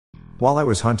While I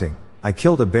was hunting, I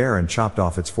killed a bear and chopped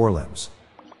off its forelimbs.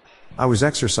 I was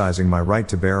exercising my right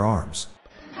to bear arms.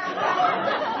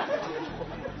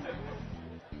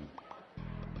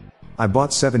 I bought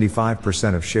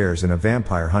 75% of shares in a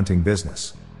vampire hunting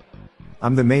business.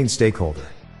 I'm the main stakeholder.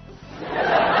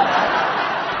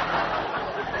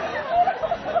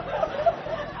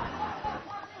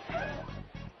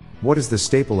 What is the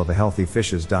staple of a healthy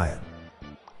fish's diet?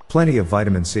 Plenty of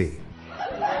vitamin C.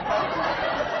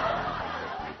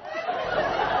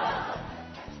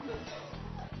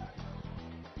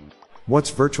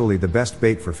 What's virtually the best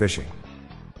bait for fishing?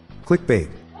 Clickbait.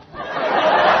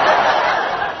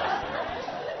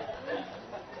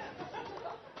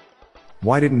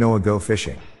 Why didn't Noah go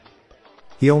fishing?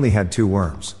 He only had 2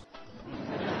 worms.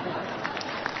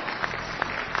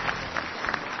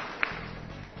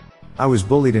 I was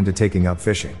bullied into taking up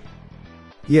fishing.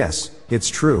 Yes, it's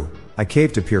true, I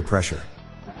caved to peer pressure.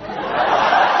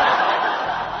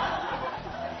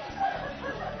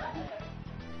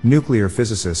 Nuclear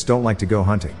physicists don't like to go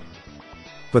hunting.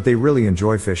 But they really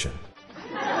enjoy fishing.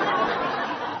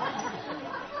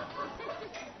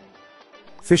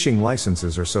 Fishing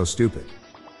licenses are so stupid.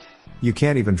 You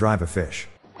can't even drive a fish.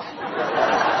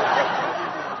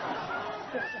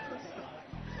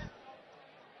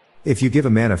 If you give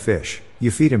a man a fish, you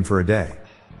feed him for a day.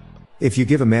 If you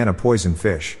give a man a poison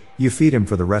fish, you feed him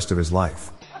for the rest of his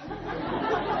life.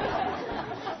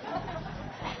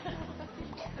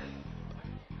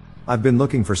 I've been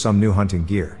looking for some new hunting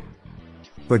gear.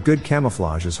 But good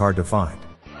camouflage is hard to find.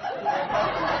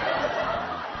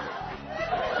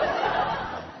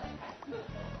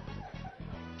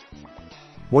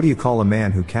 What do you call a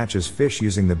man who catches fish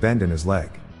using the bend in his leg?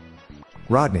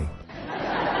 Rodney.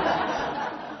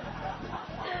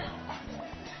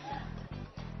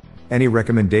 Any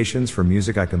recommendations for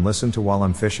music I can listen to while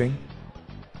I'm fishing?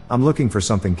 I'm looking for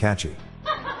something catchy.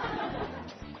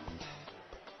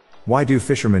 Why do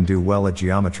fishermen do well at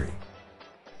geometry?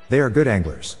 They are good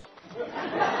anglers.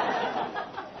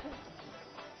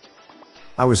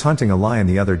 I was hunting a lion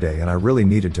the other day and I really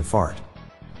needed to fart.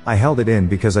 I held it in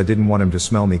because I didn't want him to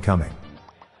smell me coming.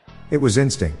 It was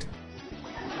instinct.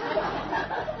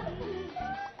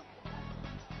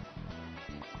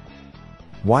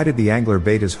 Why did the angler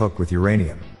bait his hook with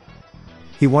uranium?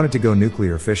 He wanted to go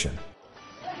nuclear fission.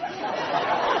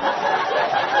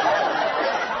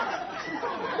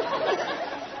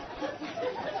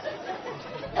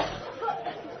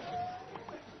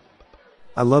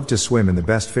 I love to swim in the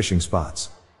best fishing spots.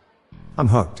 I'm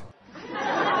hooked.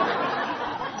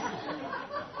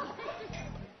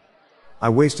 I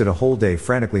wasted a whole day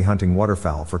frantically hunting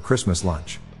waterfowl for Christmas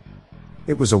lunch.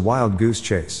 It was a wild goose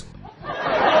chase.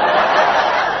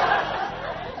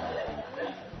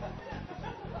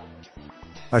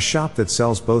 A shop that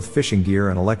sells both fishing gear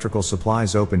and electrical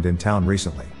supplies opened in town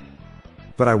recently.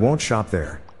 But I won't shop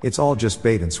there, it's all just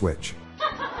bait and switch.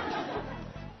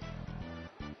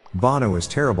 Bono is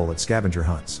terrible at scavenger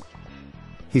hunts.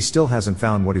 He still hasn't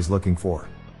found what he's looking for.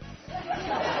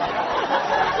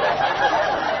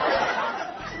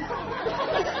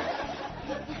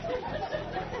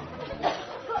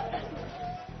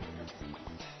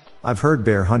 I've heard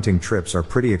bear hunting trips are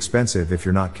pretty expensive if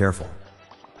you're not careful.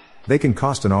 They can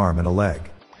cost an arm and a leg.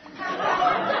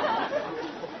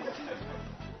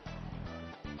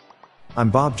 I'm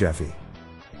Bob Jeffy.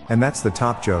 And that's the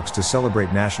top jokes to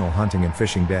celebrate National Hunting and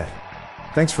Fishing Day.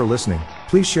 Thanks for listening.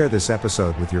 Please share this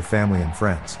episode with your family and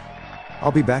friends.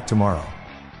 I'll be back tomorrow.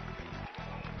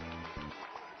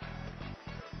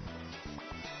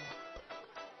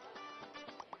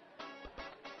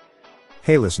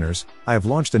 Hey listeners, I have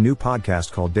launched a new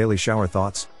podcast called Daily Shower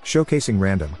Thoughts, showcasing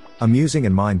random, amusing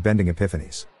and mind-bending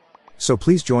epiphanies. So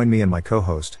please join me and my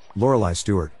co-host, Lorelei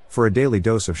Stewart, for a daily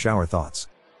dose of shower thoughts.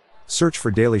 Search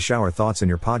for Daily Shower Thoughts in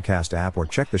your podcast app or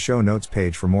check the show notes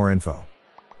page for more info.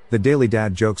 The Daily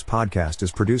Dad Jokes podcast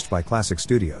is produced by Classic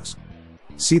Studios.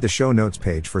 See the show notes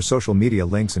page for social media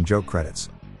links and joke credits.